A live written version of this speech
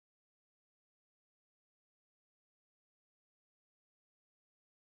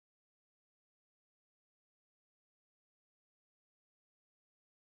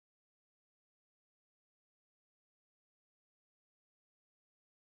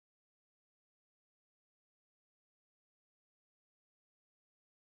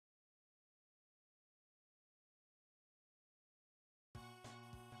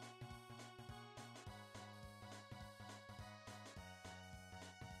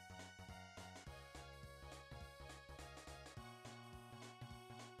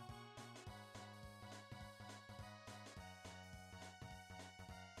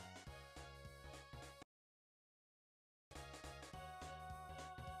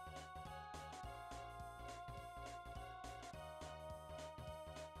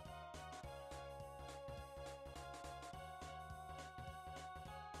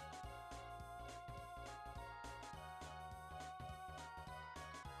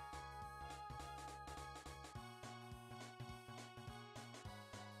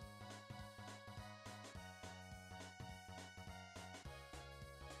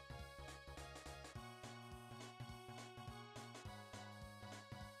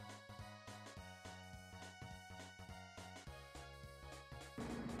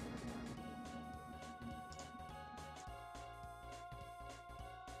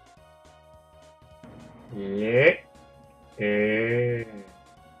Yeah. Yeah.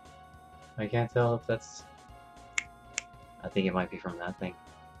 I can't tell if that's... I think it might be from that thing.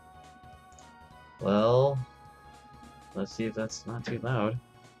 Well, let's see if that's not too loud.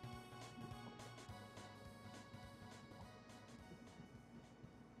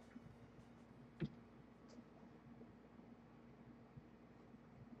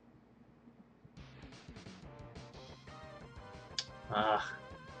 Ah,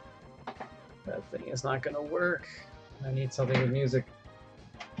 that thing is not gonna work. I need something with music.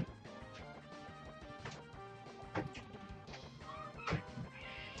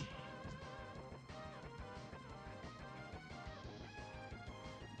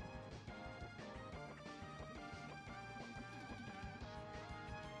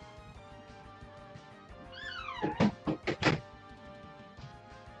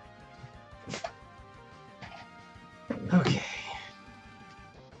 Okay.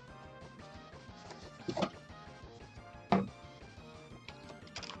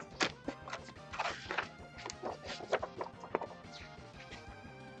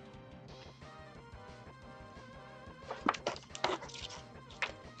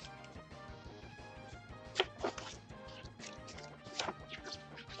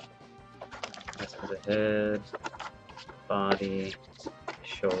 That's for the head, body,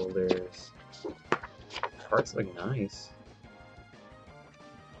 shoulders. Parts look nice.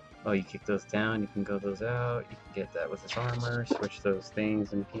 Oh, you kick those down, you can go those out, you can get that with his armor, switch those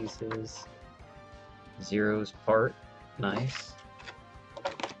things in pieces. Zero's part, nice.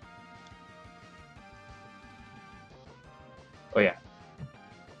 Oh yeah.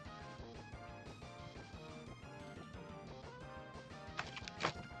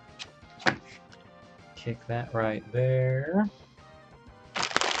 Kick that right there.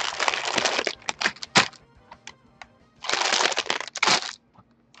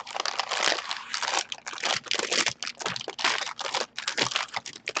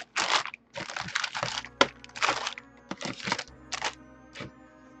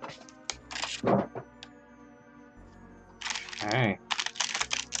 Alright.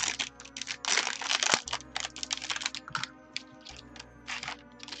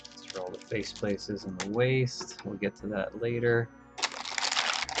 Let's roll the face places and the waist. We'll get to that later.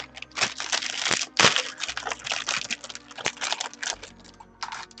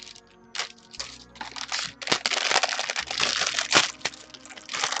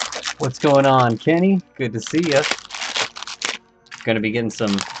 What's going on, Kenny? Good to see ya. Gonna be getting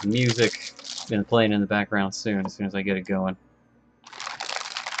some music been playing in the background soon as I get it going.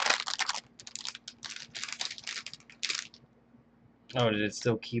 Oh, did it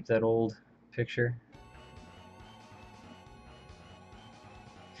still keep that old picture?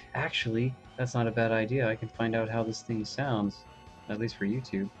 Actually, that's not a bad idea. I can find out how this thing sounds, at least for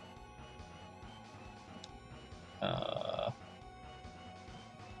YouTube.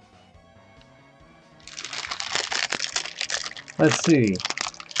 Let's see.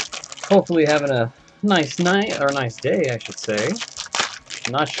 Hopefully having a nice night, or a nice day, I should say.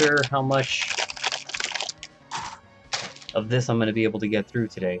 Not sure how much of this I'm going to be able to get through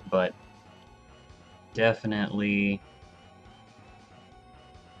today, but definitely...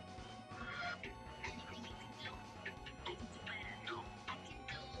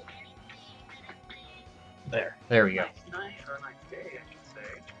 There we go.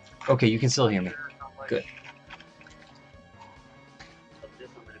 Okay, you can still hear me. Good.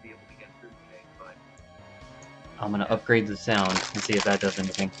 I'm going to upgrade the sound and see if that does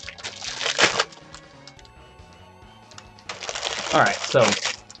anything. Alright, so,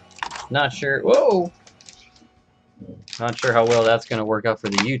 not sure... Whoa! Not sure how well that's going to work out for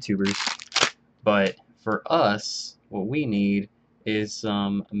the YouTubers, but for us, what we need is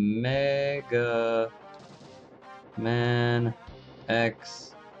some Mega Man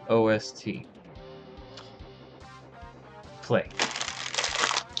X OST. Play.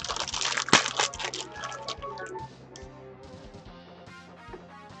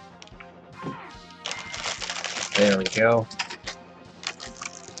 There we go.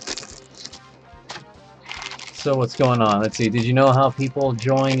 So what's going on? Let's see. Did you know how people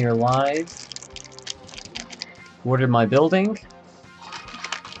join your live? What am I building?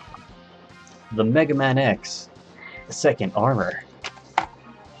 The Mega Man X, the second armor.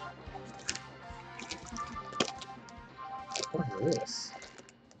 What is this?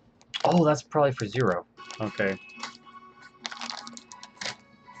 Oh, that's probably for Zero. Okay.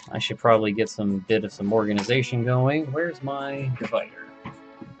 I should probably get some bit of some organization going. Where's my divider?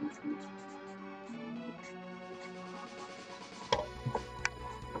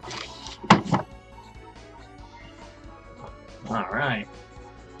 All right.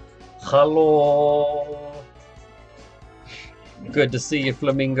 Hello. Good to see you,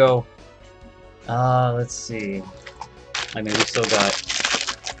 Flamingo. Let's see. I mean, we still got...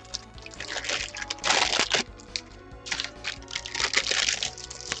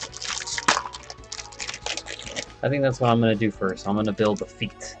 I think that's what I'm going to do first. I'm going to build the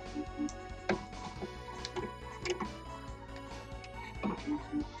feet.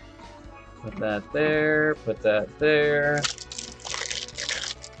 Put that there, put that there.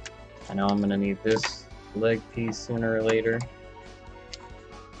 I know I'm going to need this leg piece sooner or later.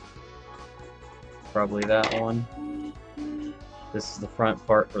 Probably that one. This is the front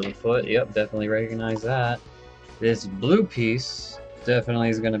part for the foot. Yep, definitely recognize that. This blue piece definitely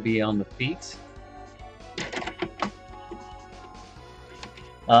is going to be on the feet.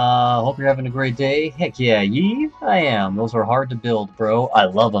 Hope you're having a great day. Heck yeah, I am. Those are hard to build, bro. I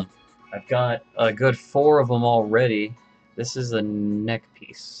love them. I've got a good 4 of them already. This is a neck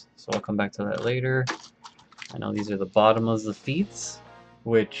piece, so I'll come back to that later. I know these are the bottom of the feet,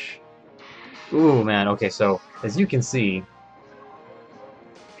 which... Ooh, man. Okay, so as you can see,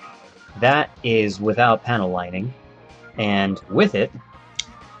 that is without panel lining, and with it,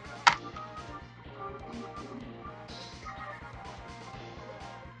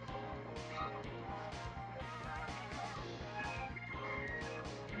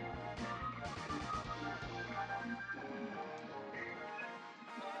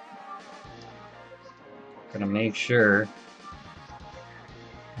 gonna make sure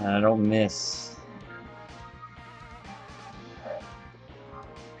I don't miss.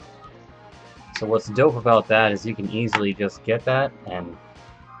 So what's dope about that is you can easily just get that and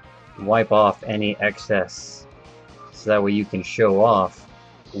wipe off any excess, so that way you can show off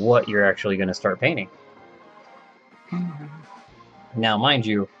what you're actually going to start painting. Now, mind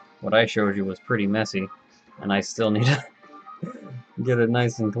you, what I showed you was pretty messy, and I still need to get it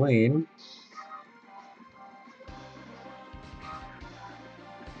nice and clean.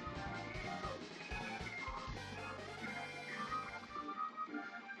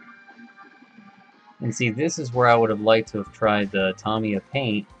 And see, this is where I would have liked to have tried the Tamiya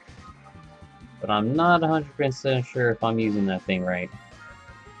paint, but I'm not 100% sure if I'm using that thing right.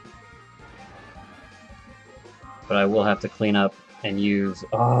 But I will have to clean up and use...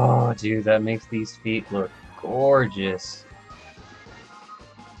 Oh, dude, that makes these feet look gorgeous.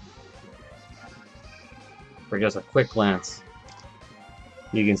 For just a quick glance,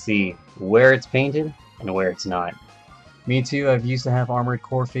 you can see where it's painted and where it's not. Me too, I've used to have Armored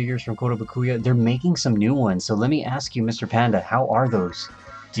Core figures from Kotobukiya. They're making some new ones, so let me ask you, Mr. Panda, how are those?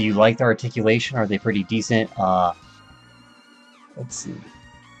 Do you like the articulation? Are they pretty decent? Let's see.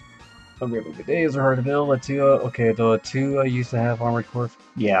 I'm having good days are hard to build. Okay, the two used to have Armored Core.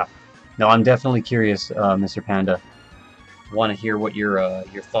 Yeah. No, I'm definitely curious, Mr. Panda. Want to hear what your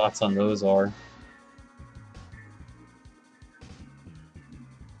thoughts on those are.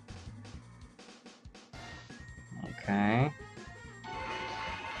 Okay.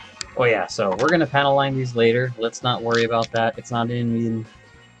 Oh yeah, so we're gonna panel line these later. Let's not worry about that. It's not in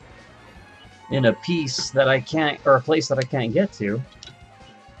a piece that I can't, or a place that I can't get to.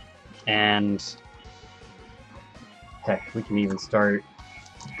 And heck, we can even start.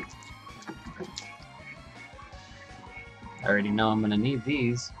 I already know I'm gonna need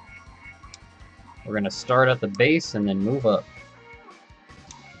these. We're gonna start at the base and then move up.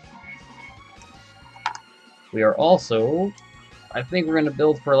 We are also, I think we're gonna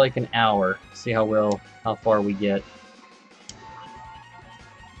build for like an hour. See how far we get.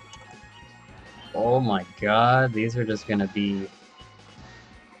 Oh my god, these are just gonna be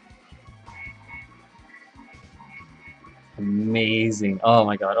amazing. Oh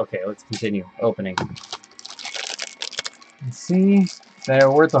my god, okay, let's continue opening. Let's see,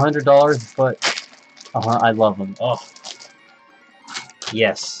 they're worth $100, but I love them. Oh,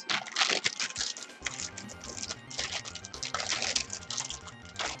 yes.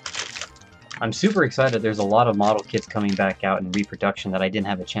 I'm super excited. There's a lot of model kits coming back out in reproduction that I didn't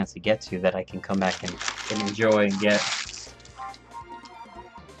have a chance to get to that I can come back and enjoy and get.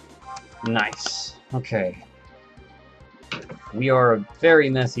 Nice. Okay. We are a very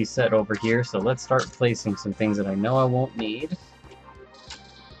messy set over here, so let's start placing some things that I know I won't need.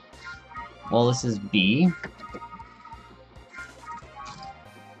 Well, this is B.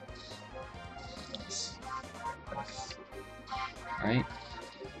 Right?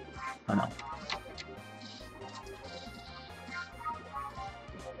 Oh no.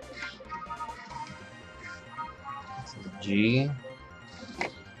 This is G.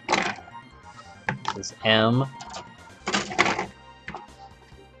 This is M.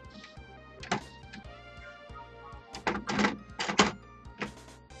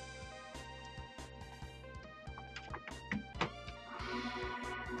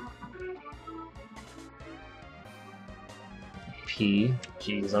 P.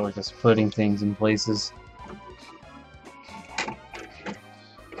 Jeez, I was just putting things in places.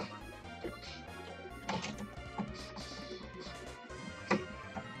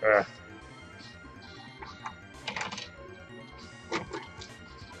 Ugh.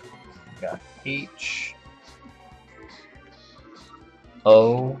 Got H,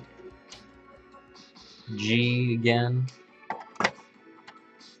 O, G again.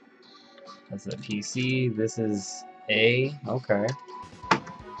 That's a PC. This is A. Okay.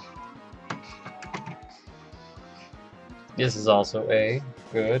 This is also A.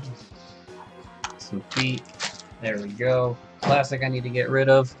 Good. Some feet. There we go. Plastic I need to get rid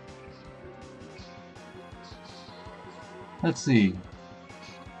of. Let's see.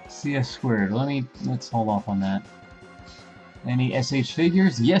 CS squared. Let's hold off on that. Any SH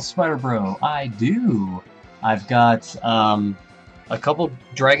figures? Yes, Spider Bro, I do. I've got a couple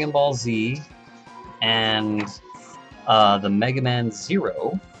Dragon Ball Z and the Mega Man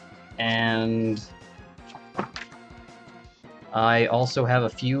Zero, and I also have a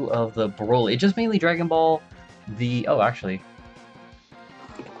few of the Broly. Just mainly Dragon Ball. Oh, actually,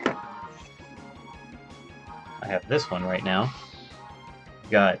 I have this one right now.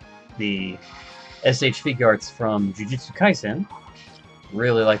 Got the SH figure arts from Jujutsu Kaisen.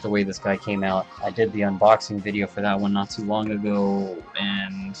 Really like the way this guy came out. I did the unboxing video for that one not too long ago,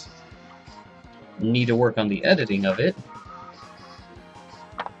 and need to work on the editing of it.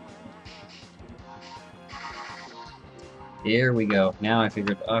 Here we go. Now I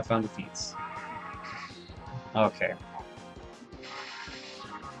figured I found the feats. Okay.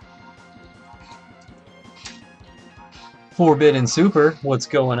 Forbidden Super, what's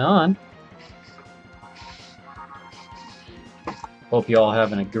going on? Hope you all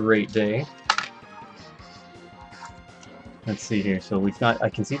having a great day. Let's see here. So we've got, I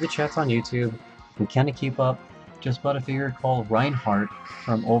can see the chats on YouTube. We kind of keep up. Just bought a figure called Reinhardt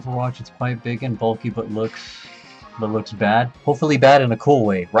from Overwatch. It's quite big and bulky, but looks bad. Hopefully bad in a cool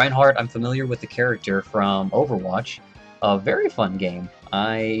way. Reinhardt, I'm familiar with the character from Overwatch. A very fun game.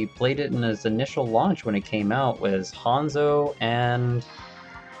 I played it in its initial launch when it came out. Was Hanzo and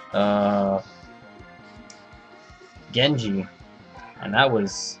Genji, and that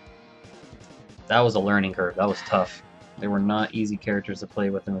was a learning curve. That was tough. They were not easy characters to play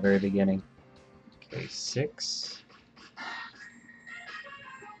with in the very beginning. Okay, 6.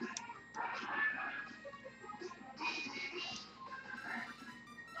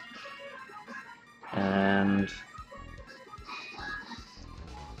 And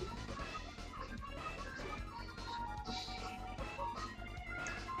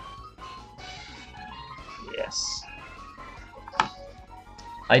yes.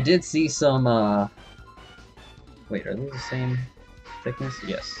 I did see some, wait, are those the same thickness?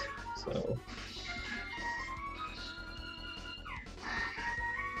 Yes. So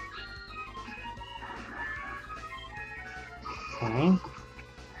okay.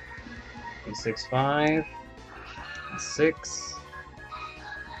 6.5, 6.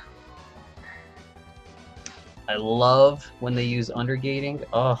 I love when they use undergating.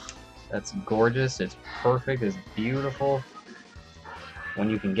 Oh, that's gorgeous. It's perfect. It's beautiful when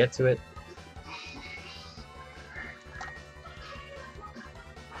you can get to it.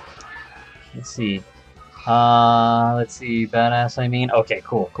 Let's see. Let's see. Badass, I mean. Okay,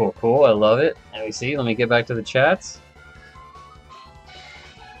 cool. I love it. Let me see. Let me get back to the chats.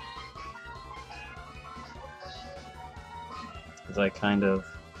 Because I kind of...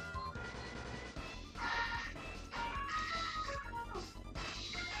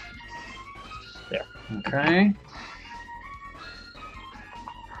 There. Okay.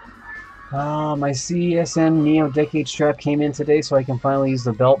 My CSM Neo Decade strap came in today, so I can finally use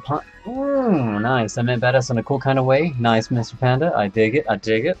the belt pump. Nice. I meant badass in a cool kind of way. Nice, Mr. Panda. I dig it. I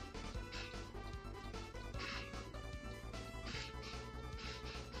dig it.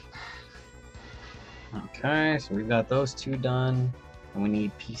 Okay, so we've got those two done, and we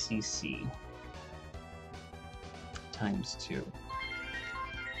need PCC times 2.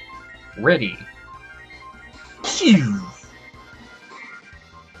 Ready. Phew.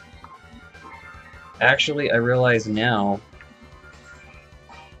 Actually, I realize now,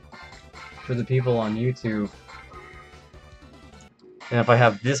 for the people on YouTube, and if I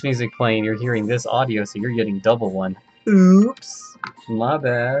have this music playing, you're hearing this audio, so you're getting double one. Oops, my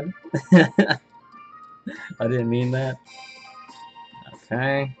bad. I didn't mean that.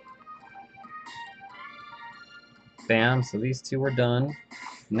 Okay. Bam, so these two are done.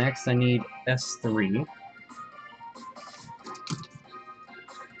 Next, I need S3.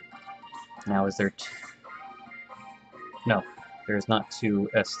 Now, is there no, there's not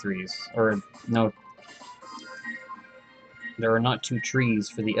 2 S3s. Or, no. there are not two trees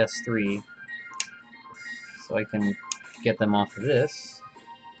for the S3, so I can get them off of this.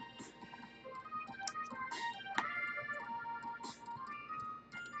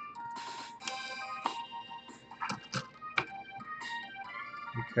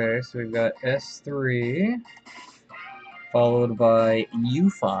 Okay, so we've got S3, followed by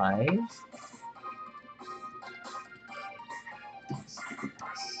U5.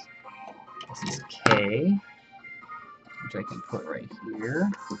 This is K, which I can put right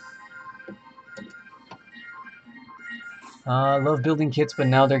here. I love building kits, but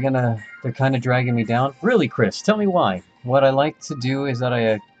now they're kind of dragging me down. Really, Chris, tell me why. What I like to do is that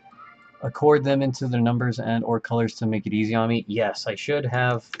I accord them into their numbers and or colors to make it easy on me. Yes, I should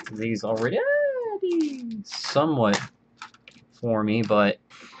have these already somewhat for me, but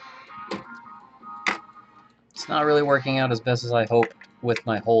it's not really working out as best as I hope with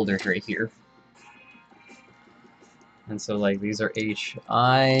my holders right here. And so like these are H,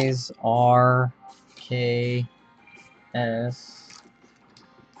 I's, R, K, S.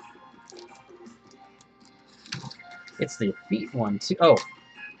 It's the feet one too. Oh,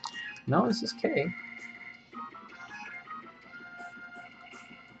 no, this is K.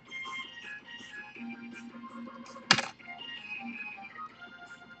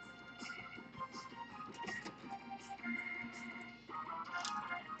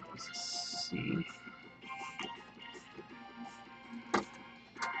 This is C.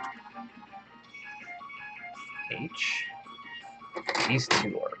 H. These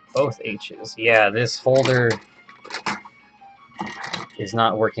two are both H's. Yeah, this holder is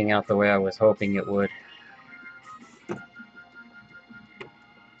not working out the way I was hoping it would.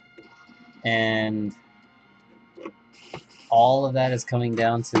 And all of that is coming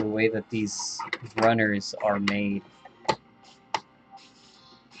down to the way that these runners are made.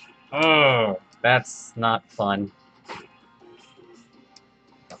 Oh, that's not fun.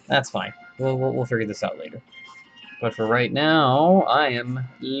 That's fine. We'll figure this out later. But for right now, I am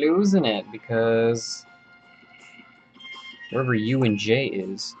losing it because wherever U and J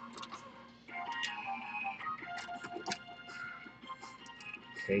is.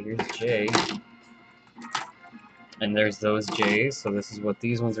 Okay, here's J. And there's those J's, so this is what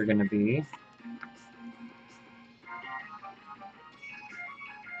these ones are going to be.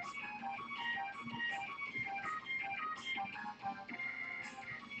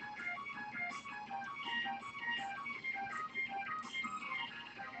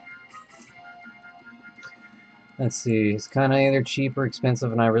 Let's see, it's kind of either cheap or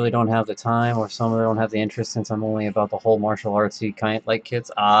expensive, and I really don't have the time, or some of them don't have the interest since I'm only about the whole martial artsy kind of like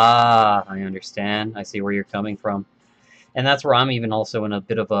kits. Ah, I understand. I see where you're coming from. And that's where I'm even also in a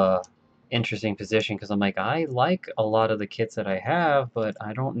bit of a interesting position, because I'm like, I like a lot of the kits that I have, but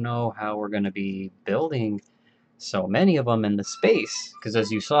I don't know how we're going to be building so many of them in the space. Because as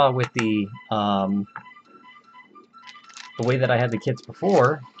you saw with the way that I had the kits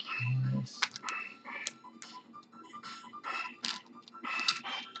before,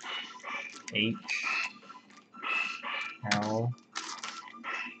 H, L.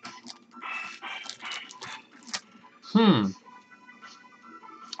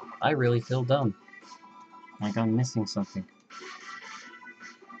 I really feel dumb. Like I'm missing something.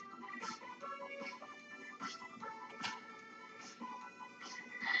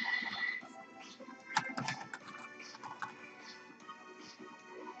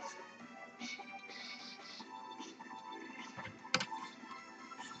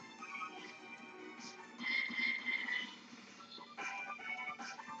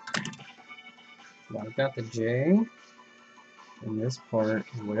 Well, I've got the J in this part,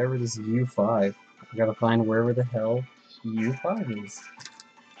 whatever this U5. I gotta find wherever the hell U5 is.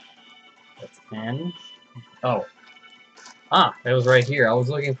 That's N. Oh. Ah, it was right here. I was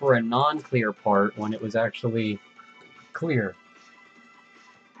looking for a non-clear part when it was actually clear.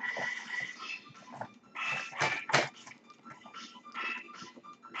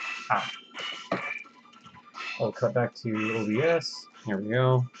 Ah. I'll cut back to OBS. Here we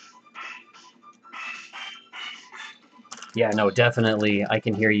go. Yeah, no, definitely. I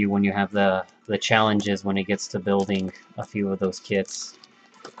can hear you when you have the challenges when it gets to building a few of those kits.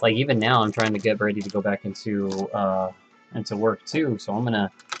 Like even now, I'm trying to get ready to go back into work too, so I'm gonna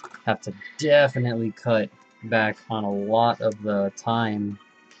have to definitely cut back on a lot of the time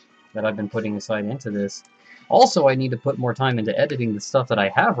that I've been putting aside into this. Also, I need to put more time into editing the stuff that I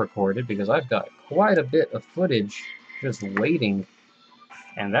have recorded, because I've got quite a bit of footage just waiting,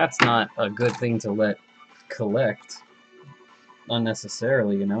 and that's not a good thing to let collect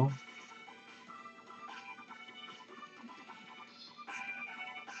unnecessarily, you know?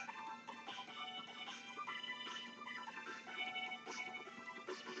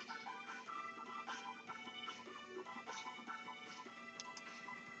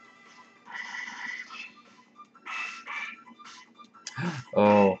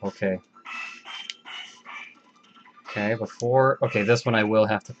 Oh, okay. Okay, before... Okay, this one I will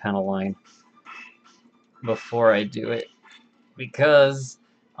have to pen a line before I do it. Because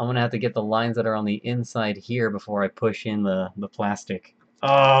I'm going to have to get the lines that are on the inside here before I push in the plastic.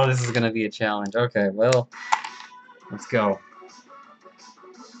 Oh, this is going to be a challenge. Okay, well, let's go.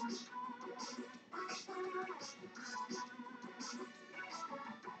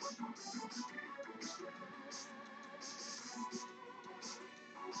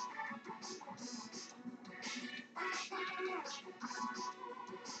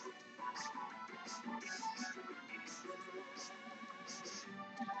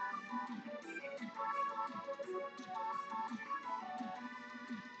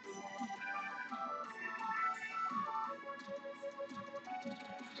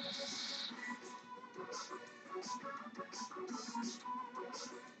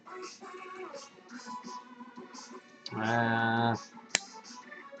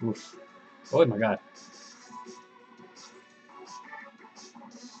 Oof. Oh my god.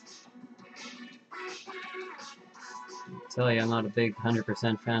 I tell you, I'm not a big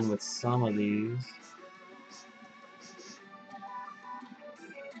 100% fan with some of these.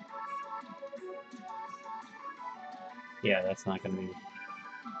 Yeah, that's not going to be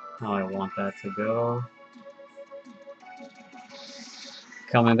how I want that to go.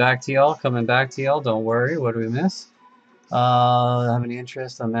 Coming back to y'all, coming back to y'all. Don't worry, what do we miss? Have any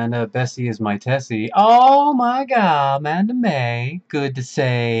interest? Amanda, Bessie is my Tessie. Oh my god, Amanda May. Good to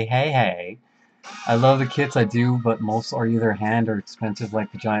say, hey, hey. I love the kits, I do, but most are either hand or expensive like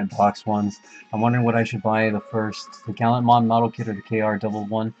the giant box ones. I'm wondering what I should buy the first, the Gallant Mod model kit or the KR double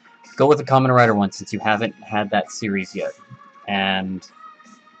one. Go with the Kamen Rider one since you haven't had that series yet. And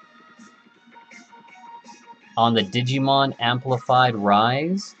on the Digimon Amplified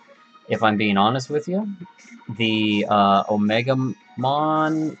Rise, if I'm being honest with you, the Omega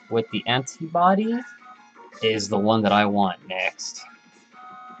Mon with the antibody is the one that I want next.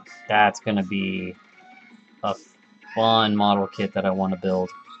 That's going to be a fun model kit that I want to build.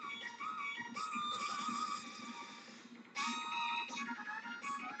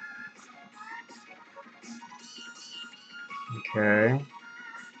 Okay.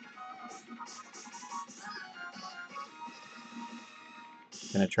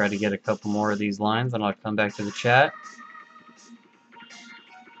 Gonna try to get a couple more of these lines, and I'll come back to the chat.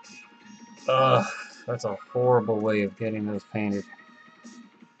 Ugh, that's a horrible way of getting those painted.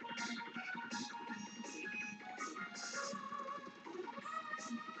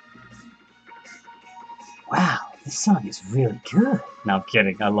 Wow, this song is really good. No, I'm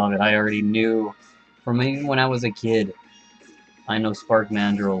kidding. I love it. I already knew, from even when I was a kid, I know Spark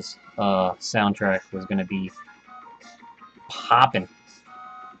Mandrill's soundtrack was gonna be popping.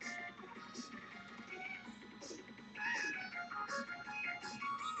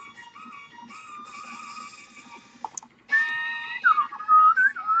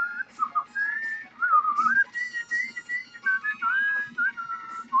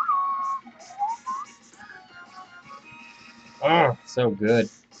 Oh, so good.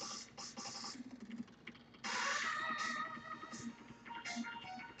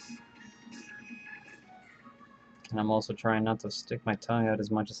 And I'm also trying not to stick my tongue out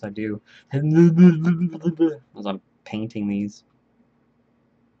as much as I do as I'm painting these.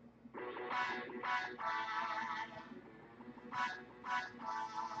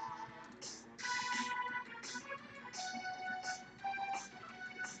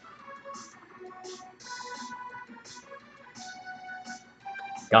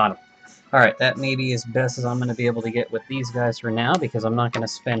 Got him. Alright, that may be as best as I'm going to be able to get with these guys for now, because I'm not going to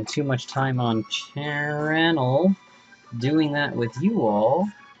spend too much time on channel doing that with you all,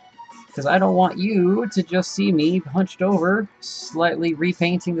 because I don't want you to just see me hunched over, slightly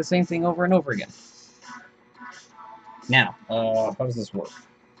repainting the same thing over and over again. Now, how does this work?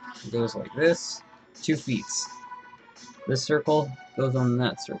 It goes like this, 2 feet. This circle goes on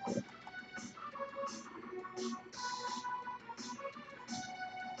that circle.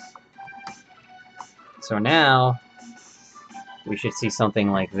 So now, we should see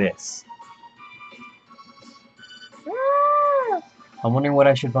something like this. I'm wondering what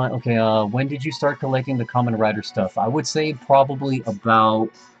I should buy. Okay, when did you start collecting the Kamen Rider stuff? I would say probably about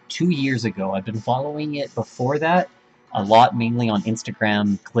 2 years ago. I've been following it before that a lot, mainly on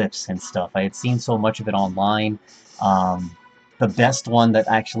Instagram clips and stuff. I had seen so much of it online. The best one that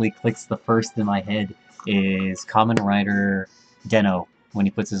actually clicks the first in my head is Kamen Rider Deno when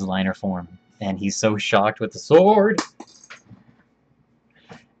he puts his liner form. And he's so shocked with the sword!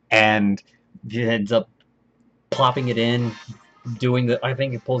 And he ends up plopping it in, doing the, I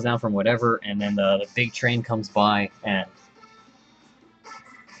think it pulls down from whatever, and then the big train comes by, and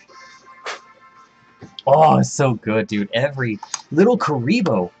Oh, it's so good, dude. Every little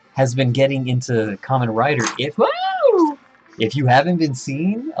Karibo has been getting into Kamen Rider. If you haven't been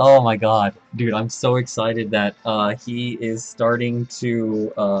seen, oh my god, dude, I'm so excited that he is starting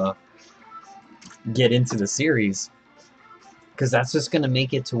to get into the series, because that's just gonna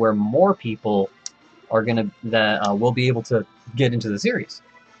make it to where more people are gonna that will be able to get into the series.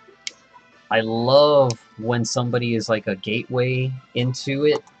 I love when somebody is like a gateway into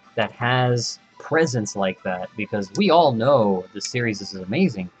it that has presence like that, because we all know the series is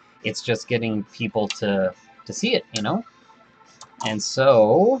amazing. It's just getting people to see it, you know? And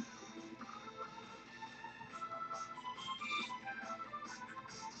so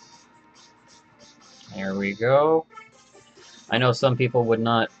there we go. I know some people would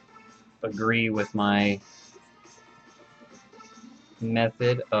not agree with my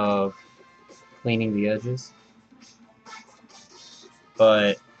method of cleaning the edges,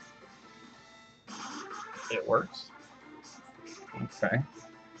 but it works. Okay.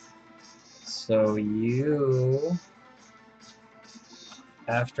 So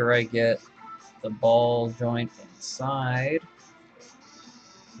after I get the ball joint inside,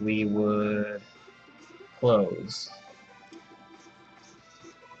 we would close.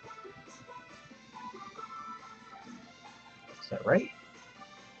 Is that right?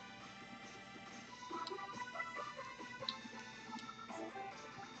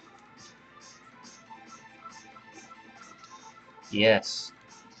 Yes.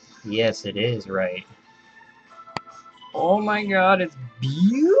 Yes, it is right. Oh my god, it's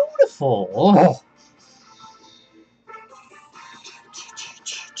beautiful! Oh!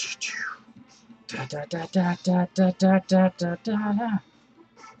 Da, da, da, da, da, da, da, da, da, da.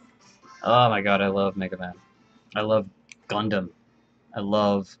 Oh my god, I love Mega Man. I love Gundam. I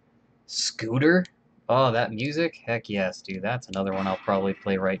love Scooter. Oh, that music? Heck yes, dude. That's another one I'll probably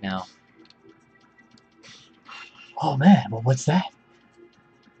play right now. Oh man, well, what's that?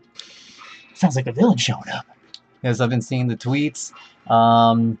 Sounds like a villain showing up. Yes, I've been seeing the tweets.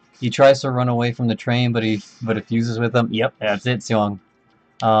 He tries to run away from the train, but it fuses with them. Yep, that's it, Seong.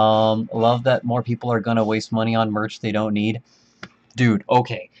 Love that more people are gonna waste money on merch they don't need. Dude,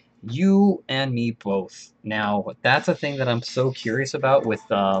 okay. You and me both. Now, that's a thing that I'm so curious about with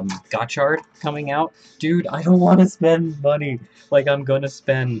Gotchard coming out. Dude, I don't want to spend money like I'm gonna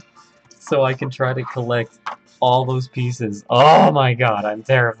spend so I can try to collect all those pieces. Oh my god, I'm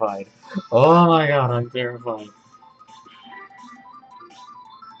terrified. Oh my god, I'm terrified.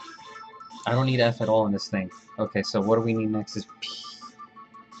 I don't need F at all in this thing. Okay, so what do we need next is P.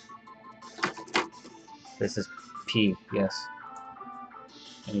 This is P, yes.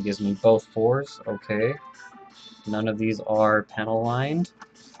 And it gives me both fours, okay. None of these are panel lined.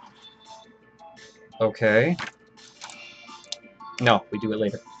 Okay. No, we do it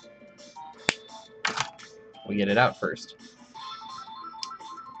later. We get it out first.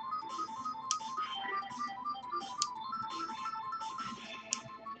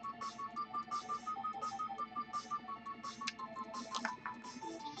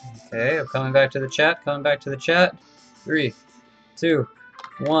 Okay, I'm coming back to the chat, coming back to the chat. 3, 2,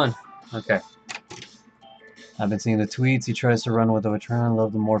 1. Okay. I've been seeing the tweets. He tries to run with a train.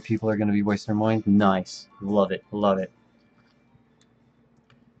 Love the more people are going to be wasting their money. Nice. Love it. Love it.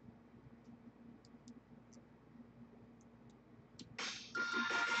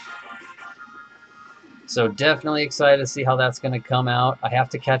 So definitely excited to see how that's going to come out. I have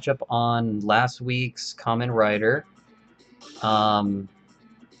to catch up on last week's Kamen Rider.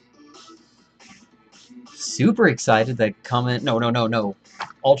 Super excited that no.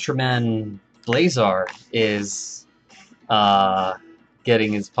 Ultraman Blazar is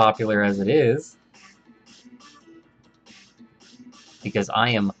getting as popular as it is, because I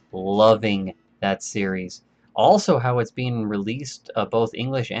am loving that series. Also, how it's being released both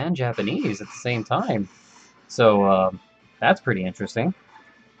English and Japanese at the same time. So that's pretty interesting.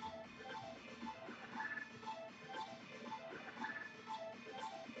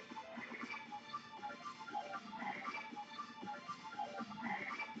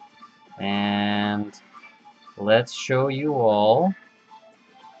 And let's show you all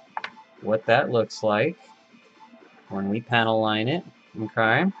what that looks like when we panel line it.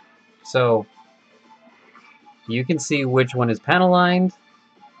 Okay, so you can see which one is panel lined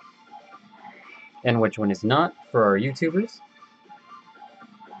and which one is not for our YouTubers.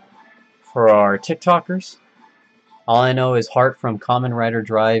 For our TikTokers, all I know is Heart from Kamen Rider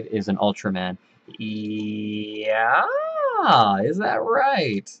Drive is an Ultraman. Yeah, is that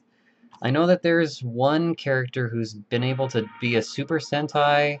right? I know that there's one character who's been able to be a Super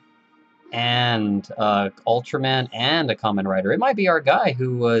Sentai and Ultraman and a Kamen Rider. It might be our guy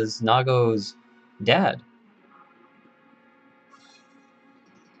who was Nago's Dad.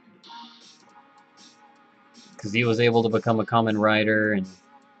 Because he was able to become a common rider, and,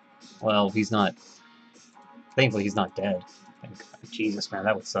 well, he's not... Thankfully, he's not dead. Thank God. Jesus, man,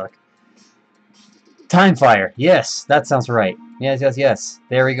 that would suck. Time Fire! Yes, that sounds right. Yes, yes, yes.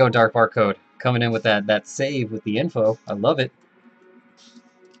 There we go, Dark Barcode. Coming in with that save with the info. I love it.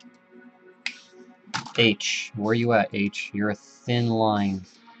 H. Where you at, H? You're a thin line.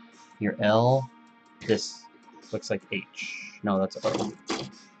 You're L. This looks like H. No, that's O.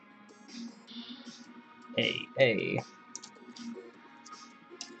 A. A.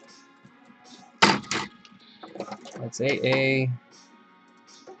 That's A.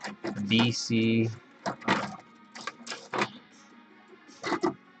 B. C.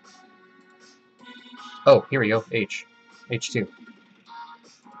 Oh, here we go. H. H2.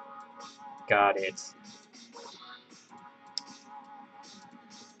 Got it.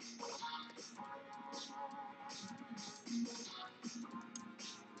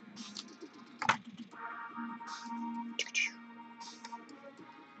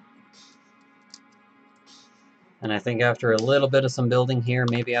 And I think after a little bit of some building here,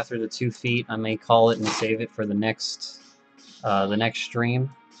 maybe after the 2 feet, I may call it and save it for the next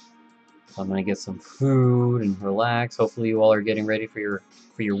stream. I'm gonna get some food and relax. Hopefully, you all are getting ready for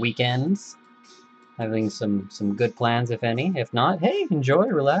your weekends, having some good plans, if any. If not, hey, enjoy,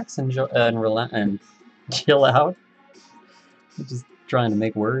 relax, and chill out. I'm just trying to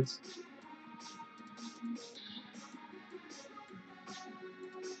make words.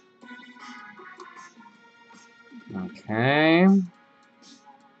 Okay.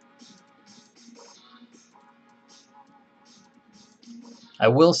 I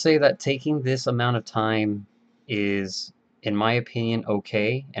will say that taking this amount of time is, in my opinion,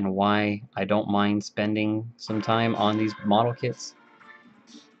 okay, and why I don't mind spending some time on these model kits.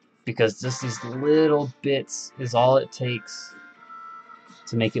 Because just these little bits is all it takes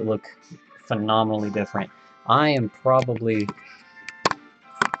to make it look phenomenally different. I am probably...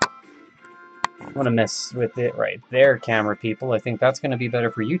 I'm gonna mess with it right there, camera people. I think that's gonna be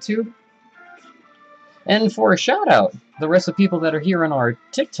better for YouTube. And for a shout out, the rest of the people that are here on our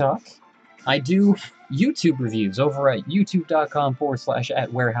TikTok, I do YouTube reviews over at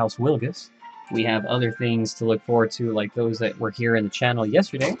youtube.com/@warehousewilgus. We have other things to look forward to, like those that were here in the channel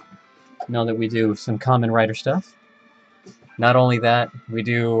yesterday. Know that we do some Kamen Rider stuff. Not only that, we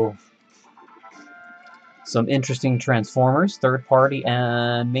do some interesting Transformers, third party,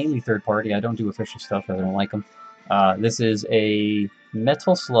 and mainly third party. I don't do official stuff, I don't like them. This is a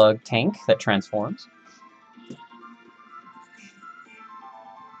Metal Slug tank that transforms.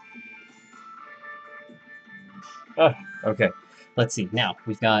 Oh, okay. Let's see. Now,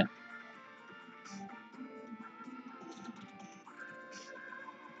 we've got...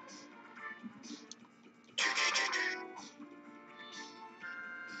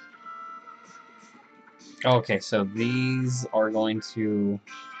 Okay, so these are going to...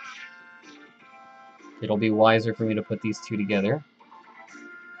 It'll be wiser for me to put these two together.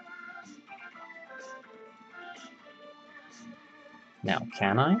 Now,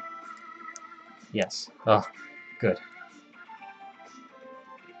 can I? Yes. Oh, good.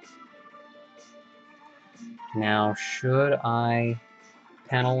 Now, should I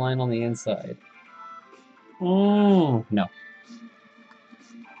panel line on the inside? No.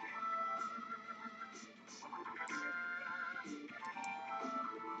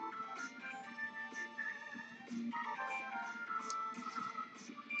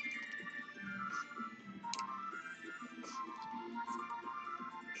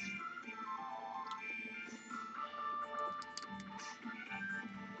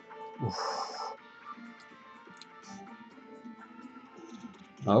 Oof.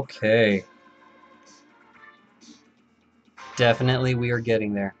 Okay. Definitely we are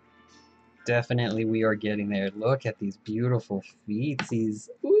getting there. Definitely we are getting there. Look at these beautiful feetsies.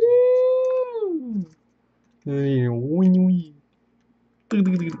 Ooh.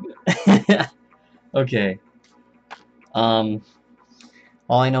 Okay. All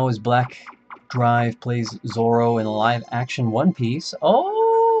I know is Black Drive plays Zoro in a live-action One Piece.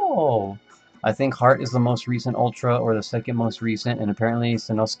 Oh! I think Heart is the most recent Ultra, or the second most recent, and apparently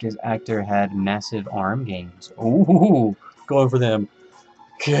Sanosuke's actor had massive arm gains. Ooh! Going for them.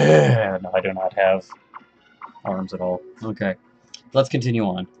 Good. I do not have arms at all. Okay. Let's continue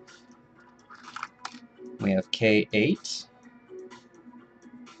on. We have K8.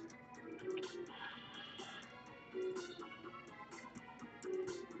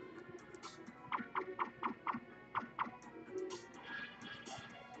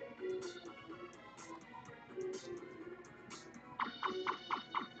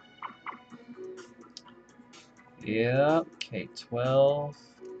 Yep, K12.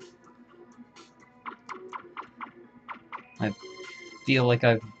 I feel like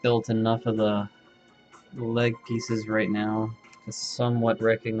I've built enough of the leg pieces right now to somewhat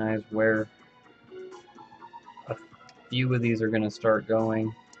recognize where a few of these are going to start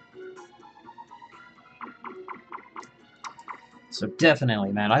going. So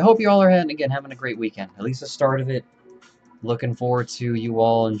definitely, man. I hope you all are having a great weekend. At least the start of it. Looking forward to you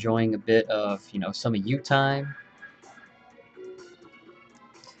all enjoying a bit of, some of you time.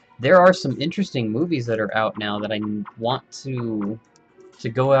 There are some interesting movies that are out now that I want to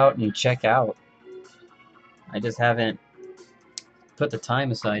go out and check out. I just haven't put the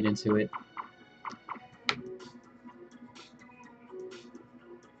time aside into it.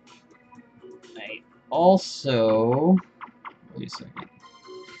 I also... Wait a second.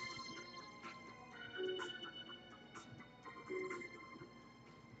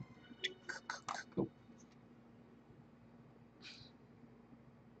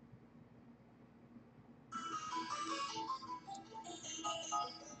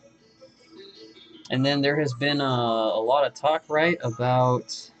 And then there has been a lot of talk, right,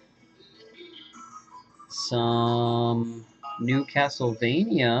 about some new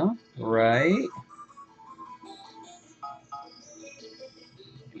Castlevania, right?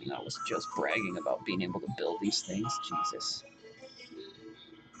 I was just bragging about being able to build these things. Jesus.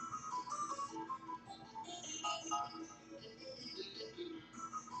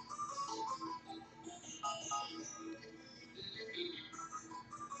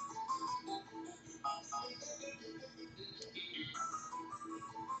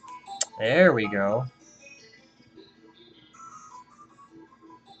 There we go.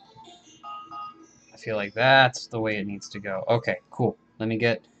 I feel like that's the way it needs to go. Okay, cool. Let me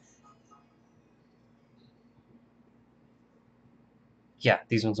get... Yeah,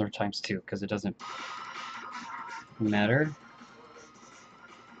 these ones are ×2 because it doesn't matter.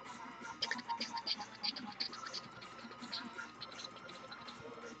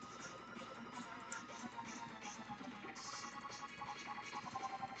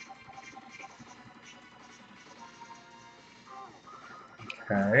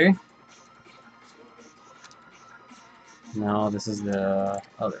 Okay. No, this is the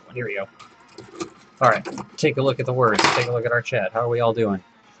other one. Here we go. Alright, take a look at the words. Take a look at our chat. How are we all doing?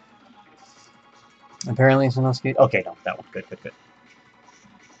 Apparently it's no speed. Okay, no, that one. Good, good, good.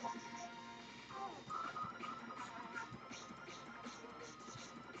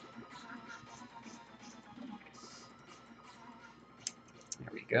 There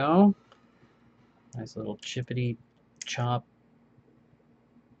we go. Nice little chippity chop.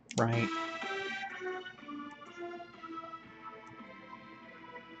 Right.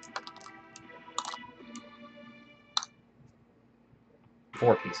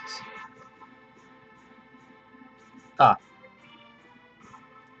 Four pieces. Ah.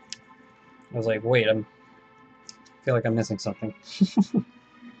 I was like, wait, I feel like I'm missing something.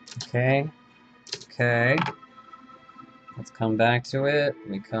 Okay. Okay. Let's come back to it.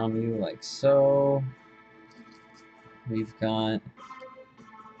 We come you like so. We've got...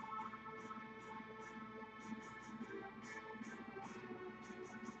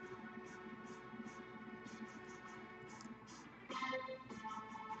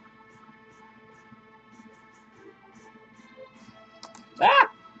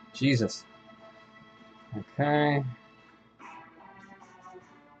 Ah! Jesus. Okay.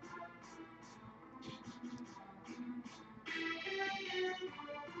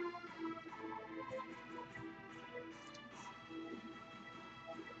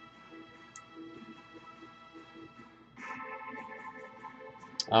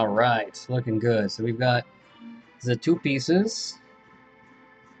 All right, looking good. So we've got the two pieces.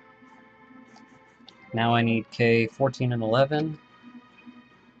 Now I need K14 and 11.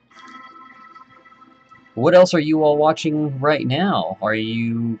 What else are you all watching right now? Are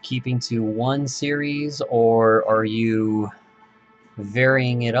you keeping to one series, or are you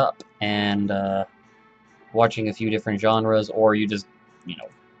varying it up and watching a few different genres, or you just,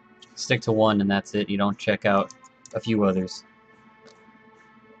 stick to one and that's it? You don't check out a few others?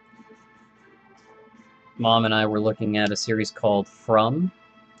 Mom and I were looking at a series called From.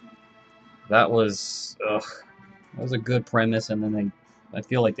 That was a good premise, and then I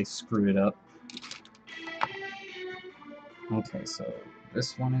feel like they screwed it up. Okay, so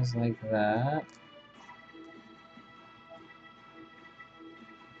this one is like that.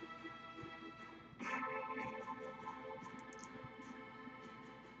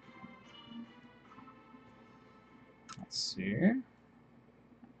 Let's see.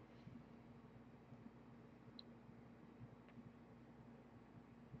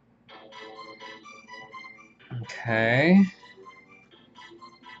 Okay.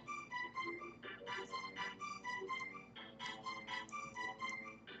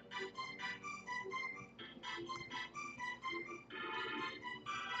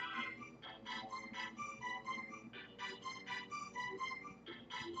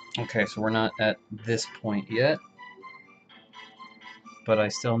 Okay, so we're not at this point yet, but I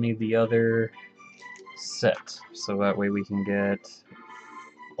still need the other set, so that way we can get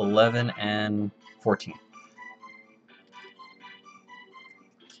 11 and 14.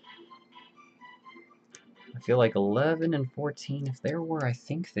 I feel like 11 and 14, if they're where I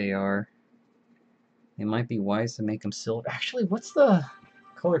think they are, it might be wise to make them silver. Actually, what's the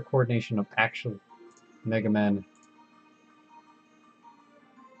color coordination of actual Mega Man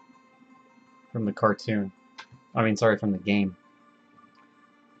from the cartoon? I mean, sorry, from the game.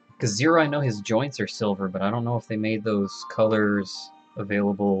 Because Zero, I know his joints are silver, but I don't know if they made those colors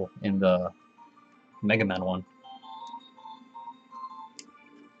available in the Mega Man one.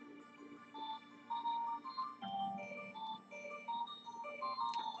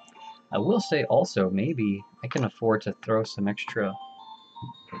 I will say also, maybe I can afford to throw some extra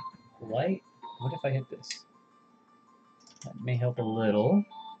light. What if I hit this? That may help a little.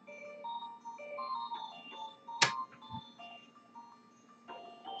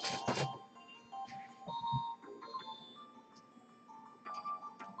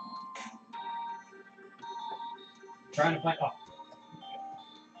 Trying to find. Oh.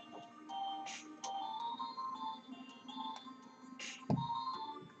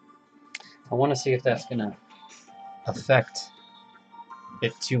 I want to see if that's gonna affect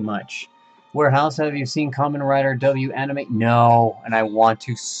it too much. Warehouse, have you seen Kamen Rider W animate? No, and I want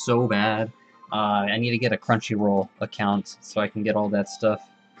to so bad. I need to get a Crunchyroll account so I can get all that stuff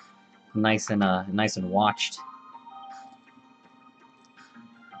nice and watched.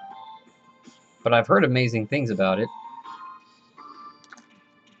 But I've heard amazing things about it,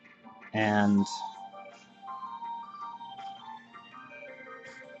 and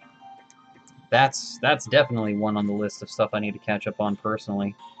that's definitely one on the list of stuff I need to catch up on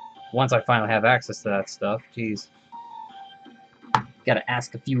personally. Once I finally have access to that stuff, jeez. Gotta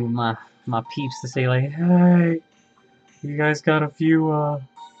ask a few of my peeps to say like, hey, you guys got a few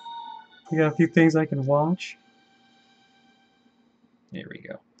things I can watch? There we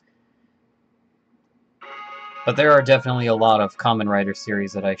go. But there are definitely a lot of Kamen Rider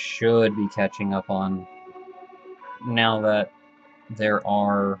series that I should be catching up on now that there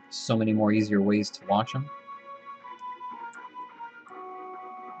are so many more easier ways to watch them.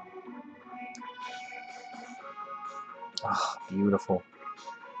 Ah, oh, beautiful.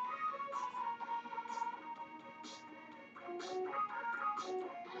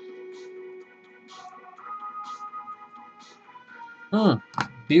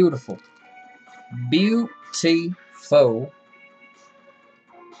 Beautiful. Beautiful.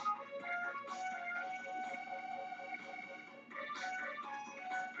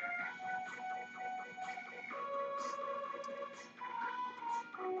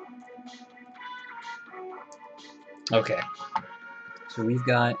 Okay. So we've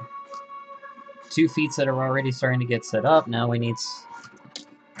got 2 feats that are already starting to get set up. Now we need...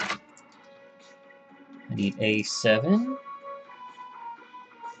 I need A7.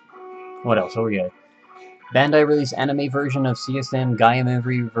 What else? What we got? Bandai released anime version of CSM Gaia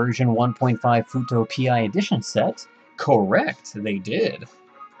Memory version 1.5 Kotobukiya edition set. Correct, they did.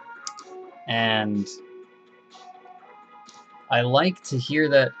 And I like to hear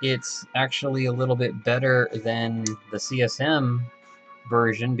that it's actually a little bit better than the CSM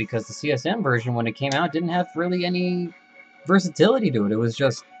version, because the CSM version, when it came out, didn't have really any versatility to it. It was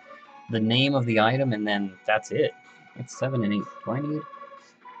just the name of the item, and then that's it. It's 7 and 8. Do I need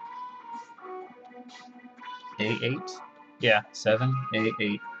A8? Yeah, 7,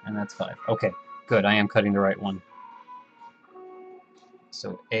 A8, and that's 5. Okay, good. I am cutting the right one.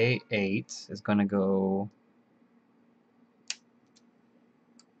 So A8 is going to go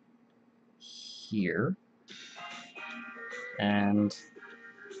here, and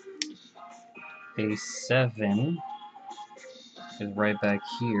A7 is right back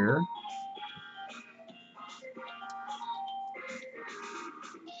here.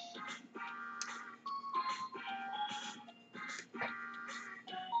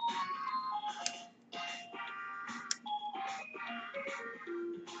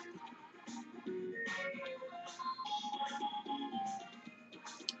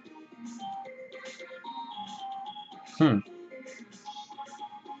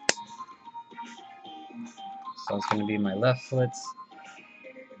 So it's going to be my left foot.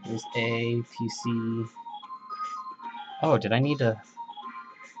 There's A, PC. Oh, did I need to...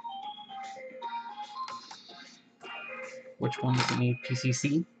 Which one does it need?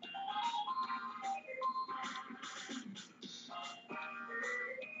 PCC?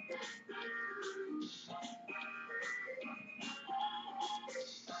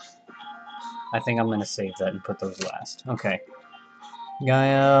 I think I'm gonna save that and put those last. Okay.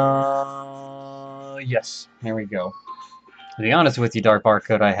 Gaia... Yes, there we go. To be honest with you, Dark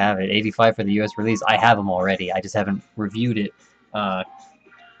Barcode, I have it. 85 for the US release. I have them already. I just haven't reviewed it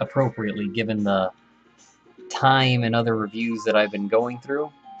appropriately, given the time and other reviews that I've been going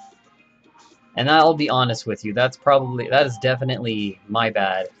through. And I'll be honest with you, that is definitely my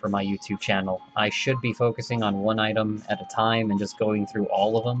bad for my YouTube channel. I should be focusing on one item at a time and just going through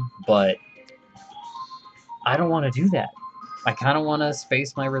all of them, but I don't want to do that. I kind of want to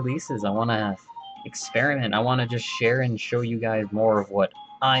space my releases. I want to experiment. I want to just share and show you guys more of what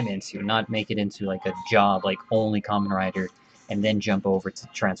I'm into, not make it into like a job, like only Kamen Rider, and then jump over to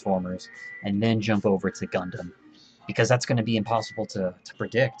Transformers, and then jump over to Gundam. Because that's going to be impossible to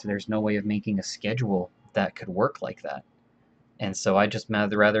predict. There's no way of making a schedule that could work like that. And so I just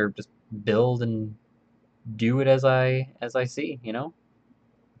rather just build and do it as I see, you know?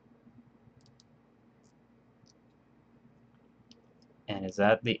 And is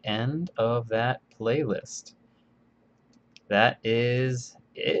that the end of that playlist? That is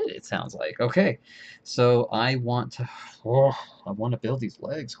it sounds like. Okay, so I want to build these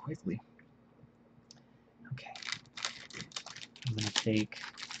legs quickly. Okay, I'm gonna take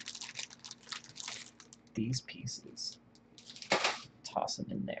these pieces, toss them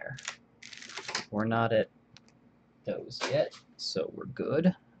in there. We're not at those yet, so we're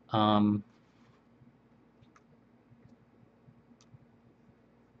good.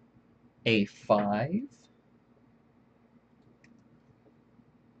 A5.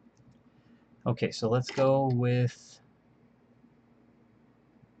 Okay, so let's go with...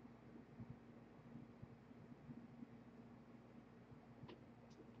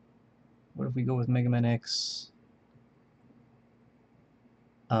 What if we go with Mega Man X?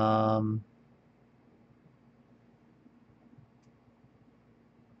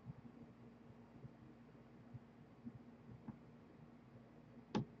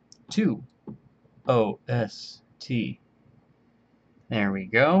 2 OST. There we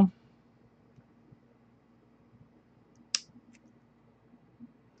go.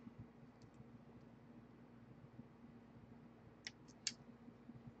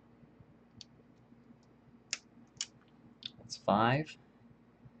 That's 5.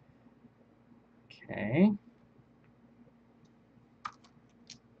 Okay.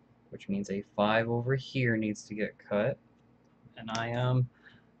 Which means a 5 over here needs to get cut. And I am...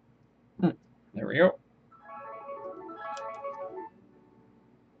 there we go.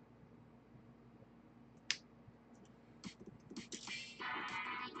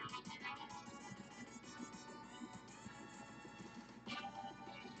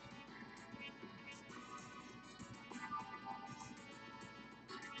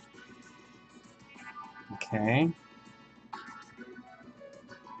 Okay.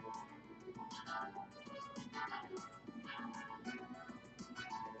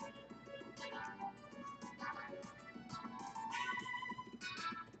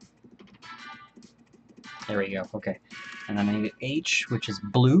 There we go. Okay. And then I need H, which is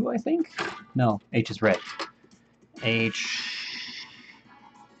blue, I think? No, H is red.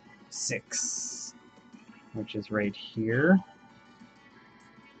 H6, which is right here.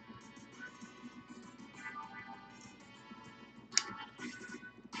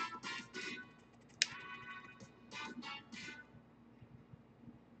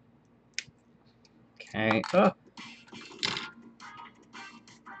 Okay. Oh.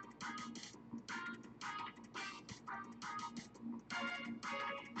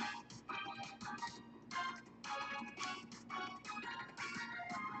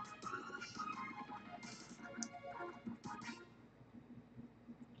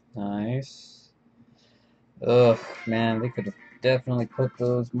 Nice. Ugh, man, they could have definitely put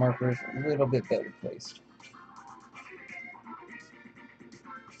those markers a little bit better placed.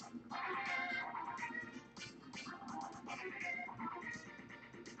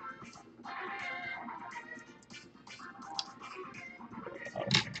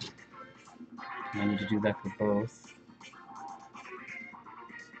 Okay. I need to do that for both.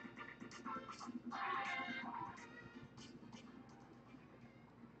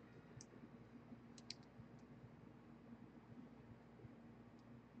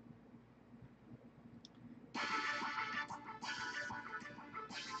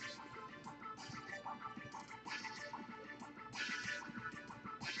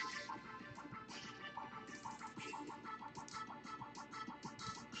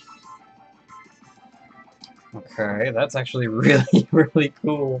 Okay, that's actually really, really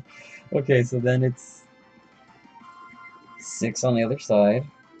cool. Okay, so then it's 6 on the other side.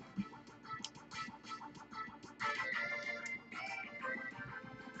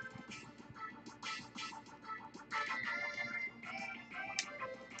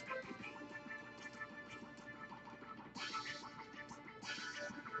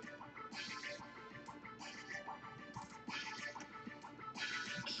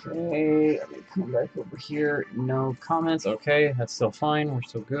 Okay, let me come back over here. No comments. Okay, that's still fine. We're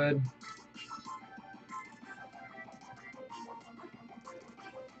still good.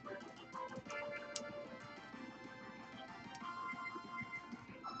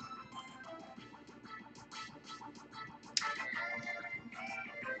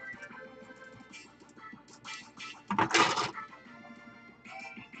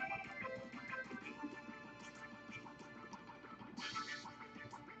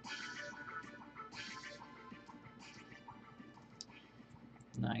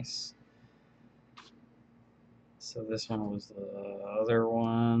 Nice. So this one was the other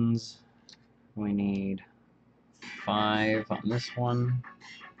ones. We need 5 on this one.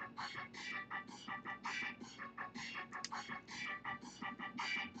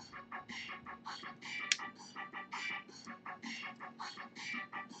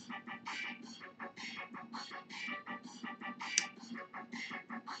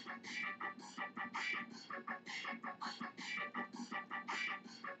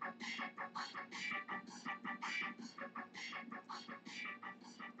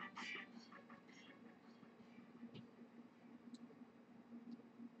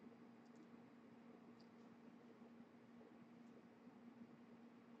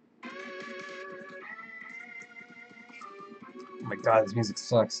 Oh my god, this music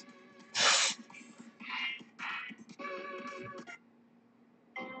sucks.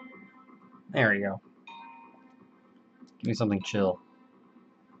 There we go. Give me something chill.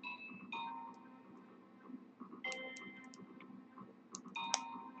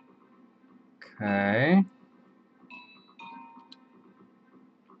 Okay.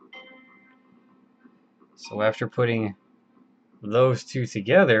 So after putting those two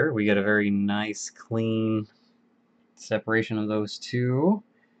together, we get a very nice, clean separation of those two.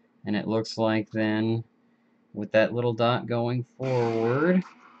 And it looks like then, with that little dot going forward,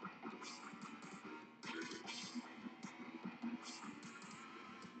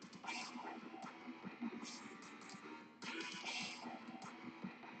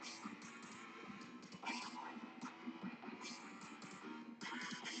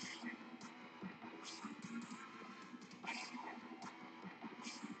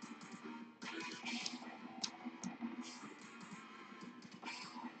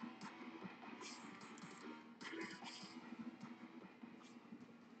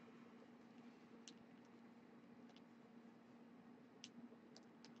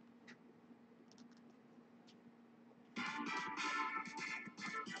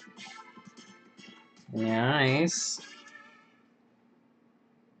 nice.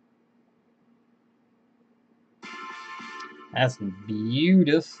 That's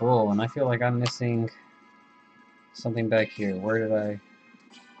beautiful. And I feel like I'm missing something back here. Where did I...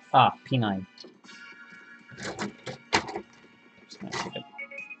 Ah, P9. Just gonna take it.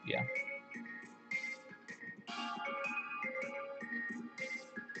 Yeah.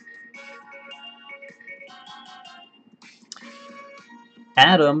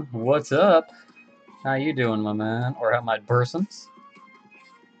 Adam, what's up? How you doing, my man? Or how my persons?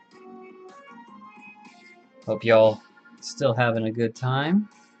 Hope y'all still having a good time.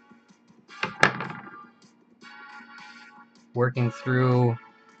 Working through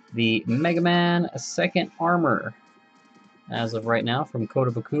the Mega Man Second Armor as of right now from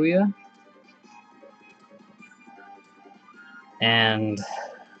Kotobukiya. And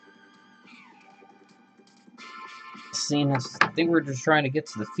seeing as I think we're just trying to get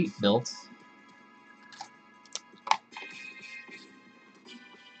to the feet built.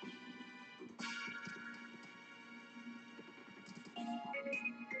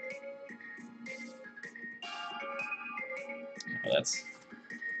 Oh, that's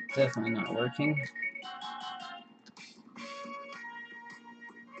definitely not working.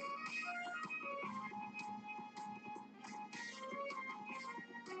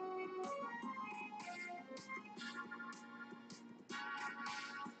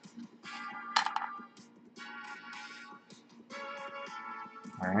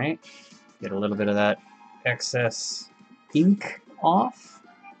 Alright, get a little bit of that excess ink off.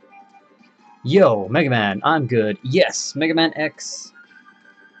 Yo, Mega Man, I'm good. Yes, Mega Man X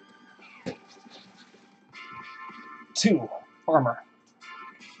 2 Armor.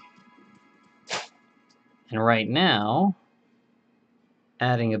 And right now,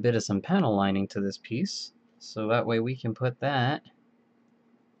 adding a bit of some panel lining to this piece, so that way we can put that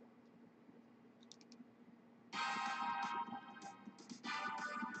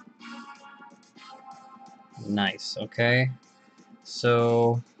nice, okay?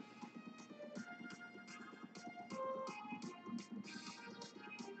 So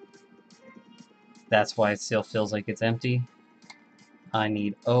that's why it still feels like it's empty. I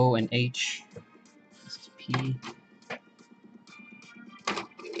need O and H. This is P.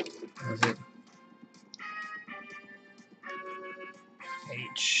 What is it?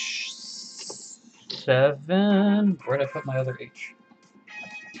 H7. Where'd I put my other H?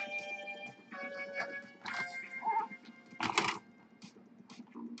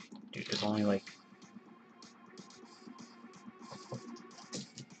 Dude, there's only like...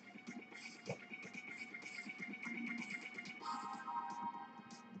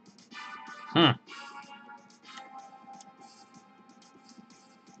 Hmm.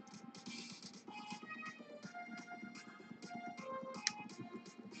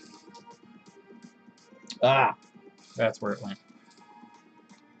 Ah! That's where it went.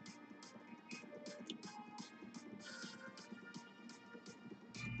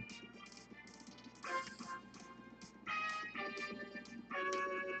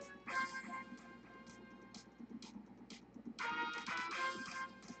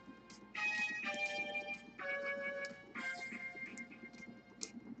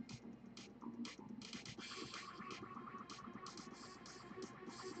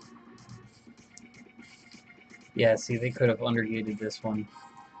 Yeah, see, they could have undergated this one.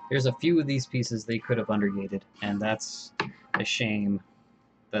 There's a few of these pieces they could have undergated, and that's a shame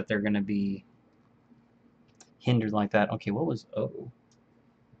that they're going to be hindered like that. Okay, what was O?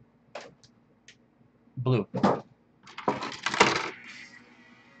 Blue.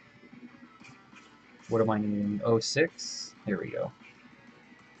 What am I needing? 06? Here we go.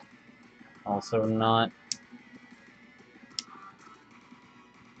 Also not...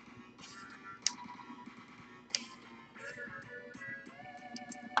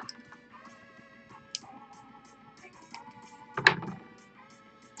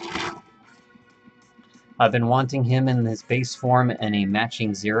 I've been wanting him in his base form and a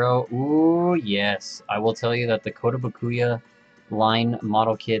matching 0. Ooh, yes. I will tell you that the Kotobukiya line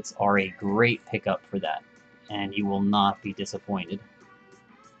model kits are a great pickup for that, and you will not be disappointed.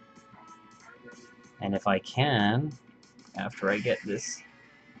 And if I can, after I get this...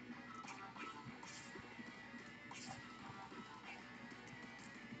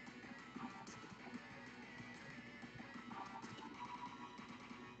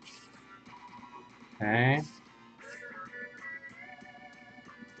 Okay.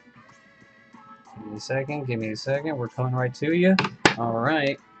 Give me a second, give me a second. We're coming right to you.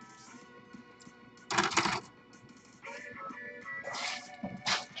 Alright.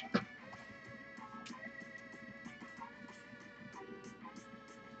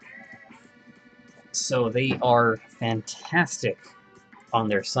 So they are fantastic on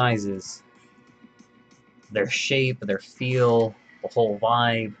their sizes, their shape, their feel, the whole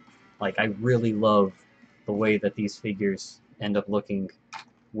vibe. Like, I really love the way that these figures end up looking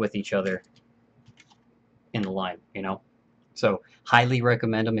with each other in the line, you know? So, highly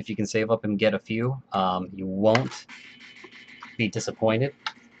recommend them if you can save up and get a few. You won't be disappointed.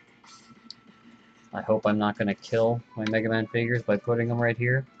 I hope I'm not going to kill my Mega Man figures by putting them right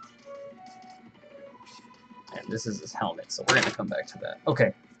here. And this is his helmet, so we're going to come back to that.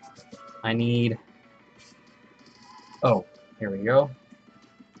 Okay. I need... Oh, here we go.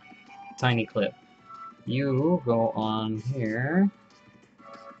 Tiny clip. You go on here,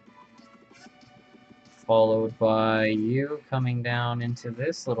 followed by you coming down into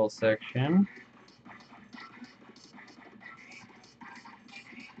this little section.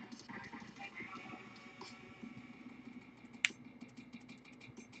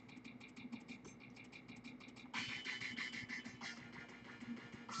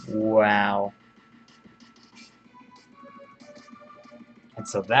 Wow. And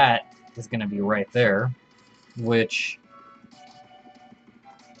so that is going to be right there, which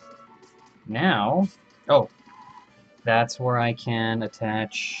now, oh, that's where I can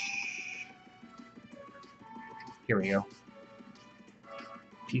attach, here we go,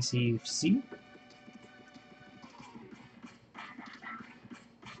 PCC?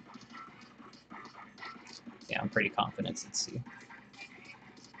 Yeah, I'm pretty confident it's C.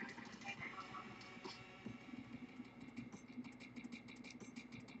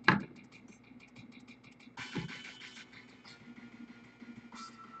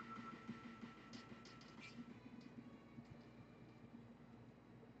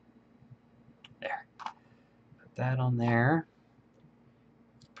 There. that on there.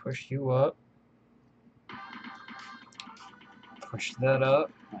 Push you up. Push that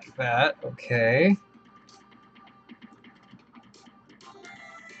up like that. Okay.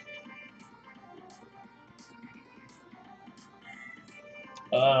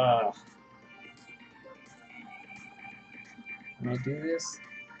 Can I do this?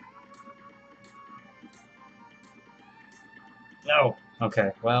 No.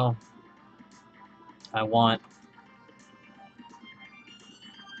 Okay, well, I want...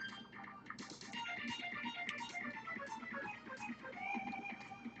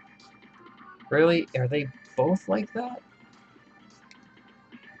 Really? Are they both like that?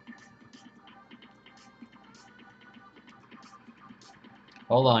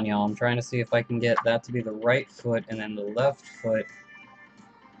 Hold on, y'all. I'm trying to see if I can get that to be the right foot and then the left foot.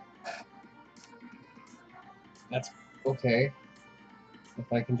 That's okay.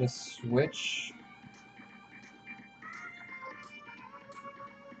 If I can just switch.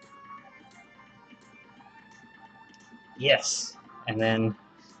 Yes. And then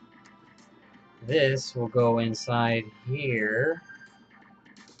this will go inside here.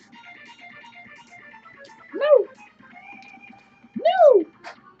 No! No!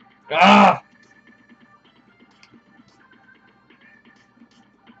 Ah!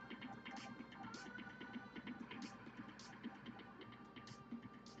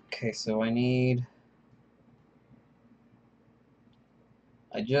 Okay, so I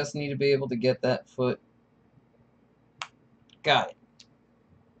just need to be able to get that foot. Got it.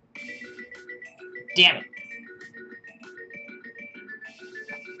 Damn it.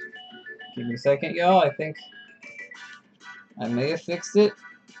 Give me a second, y'all. I think I may have fixed it.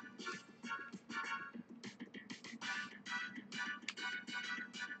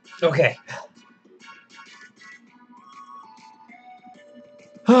 Okay.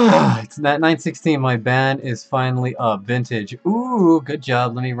 It's that 916. My band is finally up. Vintage. Ooh, good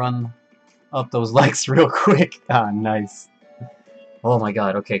job. Let me run up those likes real quick. Ah, nice. Oh my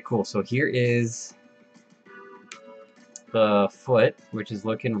god. Okay, cool. So here is the foot, which is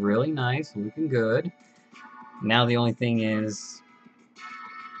looking really nice, looking good. Now the only thing is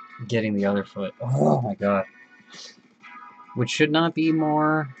getting the other foot. Oh my god. Which should not be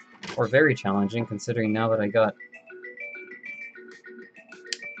more or very challenging, considering now that I got...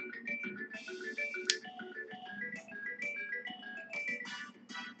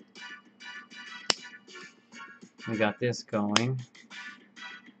 we got this going.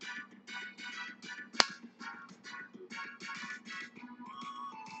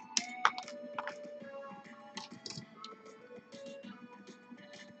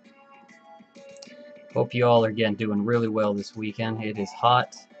 Hope you all are again doing really well this weekend. It is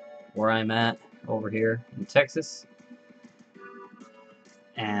hot where I'm at over here in Texas.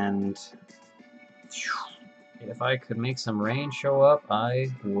 And if I could make some rain show up, I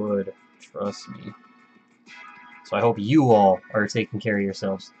would. Trust me. So I hope you all are taking care of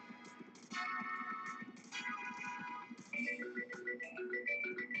yourselves.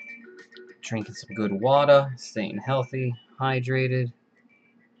 Drinking some good water, staying healthy, hydrated.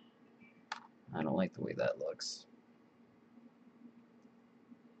 I don't like the way that looks.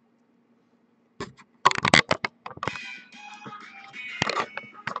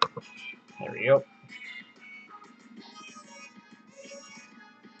 There we go.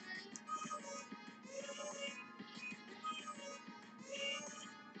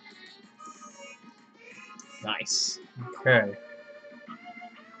 Nice. Okay.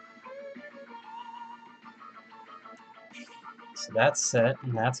 So that's set,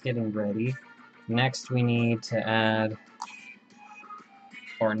 and that's getting ready. Next we need to add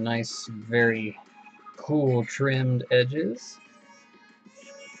our nice, very cool trimmed edges.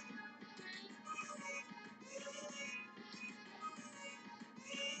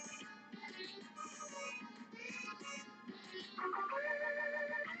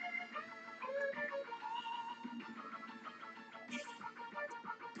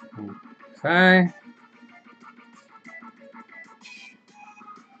 Okay.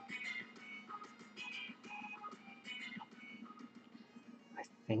 I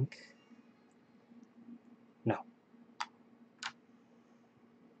think. No.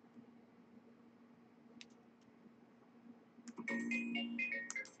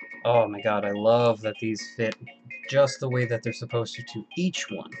 Oh my god, I love that these fit just the way that they're supposed to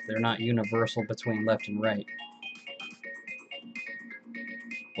each one. They're not universal between left and right.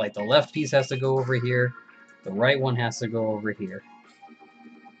 Like the left piece has to go over here, the right one has to go over here.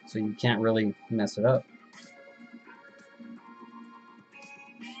 So you can't really mess it up.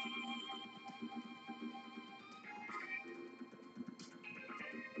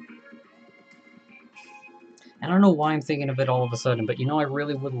 I don't know why I'm thinking of it all of a sudden, but you know, I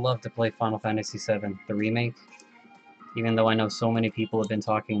really would love to play Final Fantasy VII, the remake. Even though I know so many people have been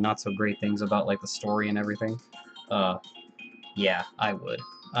talking not so great things about like the story and everything. Yeah, I would.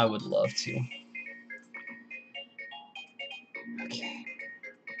 I would love to. Okay.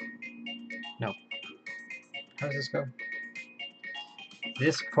 No. How does this go?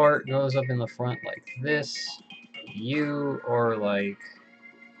 This part goes up in the front like this. You, or like...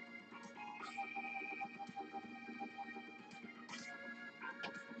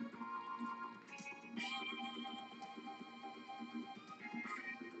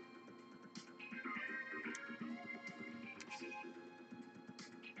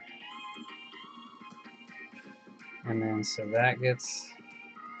 And then, so that gets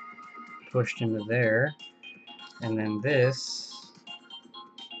pushed into there. And then this,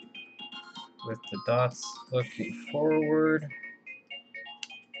 with the dots looking forward.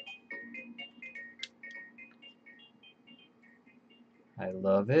 I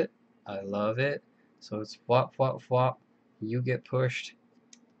love it. I love it. So it's flop, flop, flop. You get pushed.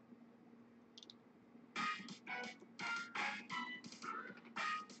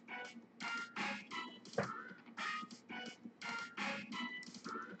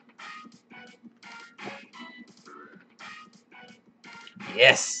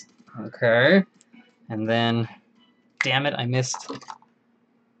 Yes! Okay. And then, damn it, I missed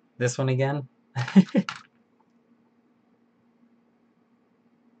this one again.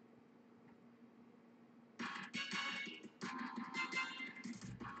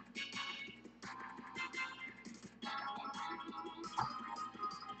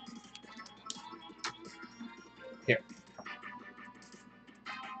 Here.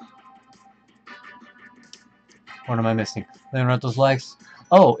 What am I missing? Leonardo's likes.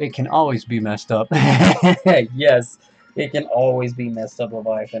 Oh, it can always be messed up. Yes, it can always be messed up,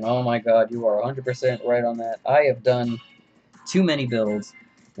 Leviathan. Oh my god, you are 100% right on that. I have done too many builds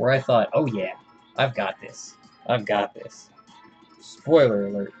where I thought, oh yeah, I've got this. I've got this. Spoiler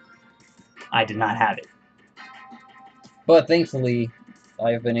alert. I did not have it. But thankfully,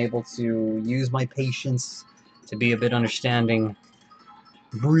 I've been able to use my patience to be a bit understanding.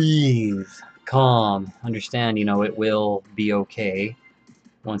 Breathe. Calm. Understand, you know, it will be okay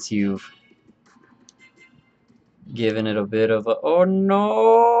once you've given it a bit of a... Oh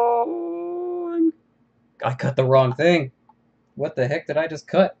no! I cut the wrong thing. What the heck did I just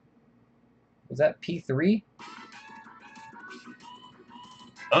cut? Was that P3?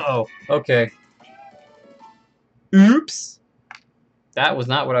 Uh-oh. Okay. Oops! That was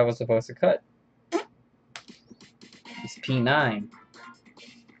not what I was supposed to cut. It's P9.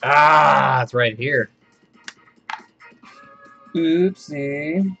 Ah, it's right here.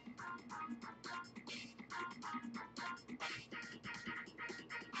 Oopsie.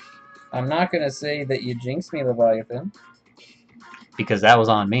 I'm not going to say that you jinxed me, Leviathan. Because that was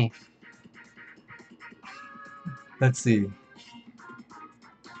on me. Let's see.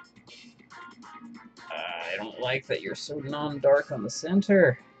 I don't like that you're so non-dark on the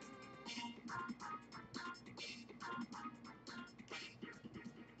center.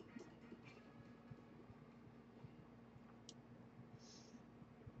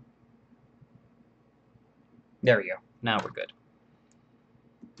 There we go. Now we're good.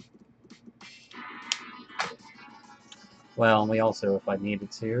 Well, we also, if I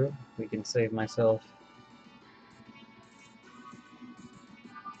needed to, we can save myself.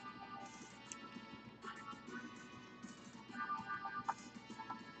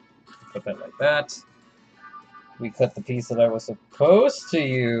 Put that like that. We cut the piece that I was supposed to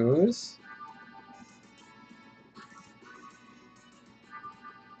use.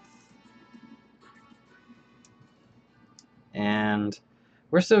 And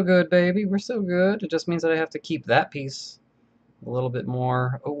we're still good, baby. We're still good. It just means that I have to keep that piece a little bit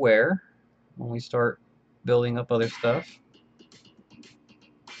more aware when we start building up other stuff.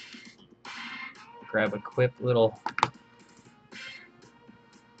 Grab a quick little...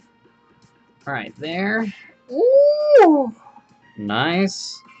 Alright, there. Ooh!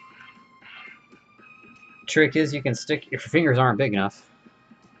 Nice. Trick is you can stick... Your fingers aren't big enough.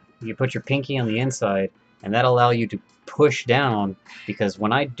 You put your pinky on the inside, and that'll allow you to push down, because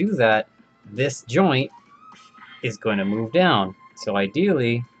when I do that, this joint is going to move down. So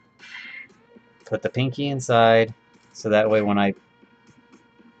ideally, put the pinky inside, so that way when I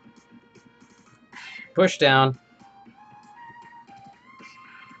push down,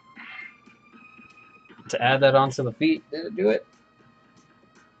 to add that onto the feet, did it do it?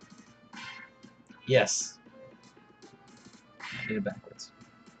 Yes. I did it backwards.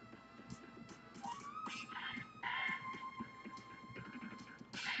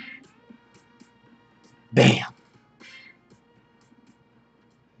 Bam!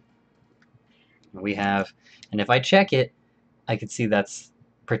 we have. And if I check it, I can see that's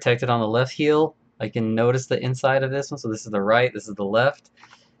protected on the left heel. I can notice the inside of this one. So this is the right, this is the left.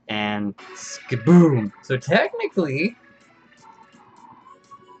 And skaboom! So technically...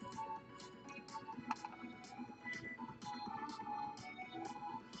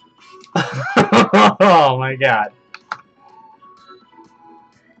 Oh my god.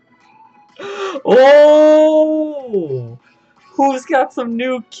 Oh! Who's got some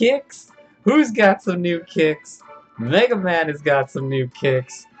new kicks? Who's got some new kicks? Mega Man has got some new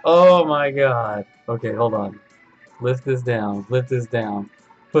kicks. Oh my god. Okay, hold on. Lift this down. Lift this down.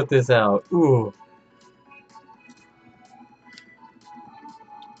 Put this out. Ooh.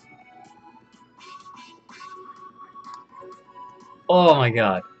 Oh my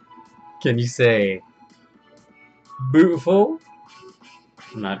god. Can you say beautiful?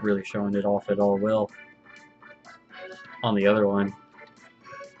 I'm not really showing it off at all well on the other one.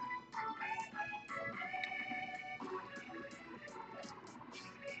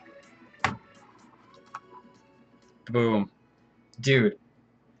 Boom. Dude,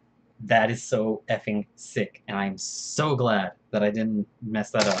 that is so effing sick, and I'm so glad that I didn't mess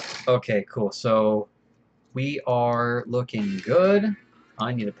that up. Okay, cool. So we are looking good.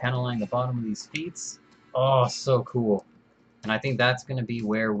 I need to panel line the bottom of these feet. Oh, so cool. And I think that's going to be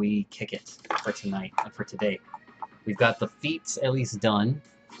where we kick it for tonight and for today. We've got the feet at least done.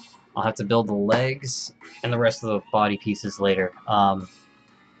 I'll have to build the legs and the rest of the body pieces later. But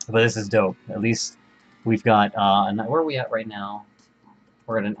this is dope. At least we've got... where are we at right now?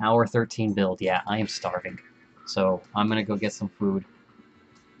 We're at an hour 13 build. Yeah, I am starving. So I'm going to go get some food.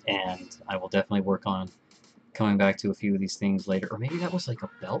 And I will definitely work on coming back to a few of these things later. Or maybe that was like a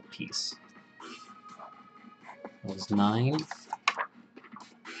belt piece. That was 9.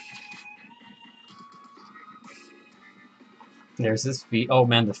 There's his feet. Oh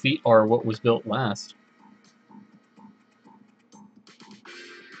man, the feet are what was built last.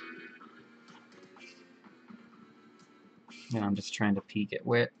 And I'm just trying to peek at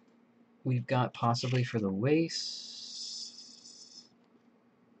what we've got possibly for the waist.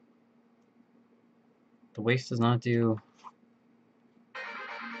 The waist does not do...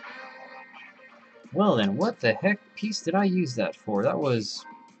 Well then, what the heck piece did I use that for? That was...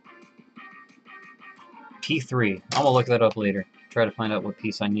 P3. I'm gonna look that up later. Try to find out what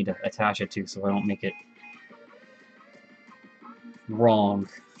piece I need to attach it to so I don't make it wrong.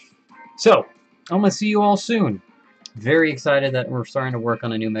 So, I'm gonna see you all soon. Very excited that we're starting to work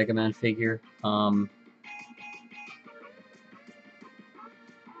on a new Mega Man figure. I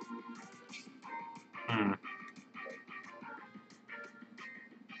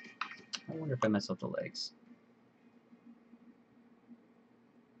wonder if I mess up the legs.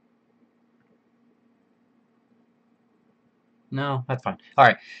 No, that's fine.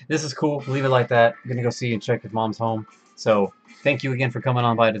 Alright, this is cool. Leave it like that. I'm gonna go see and check if Mom's home. So, thank you again for coming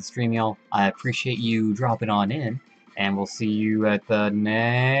on by to the stream, y'all. I appreciate you dropping on in. And we'll see you at the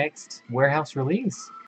next warehouse release.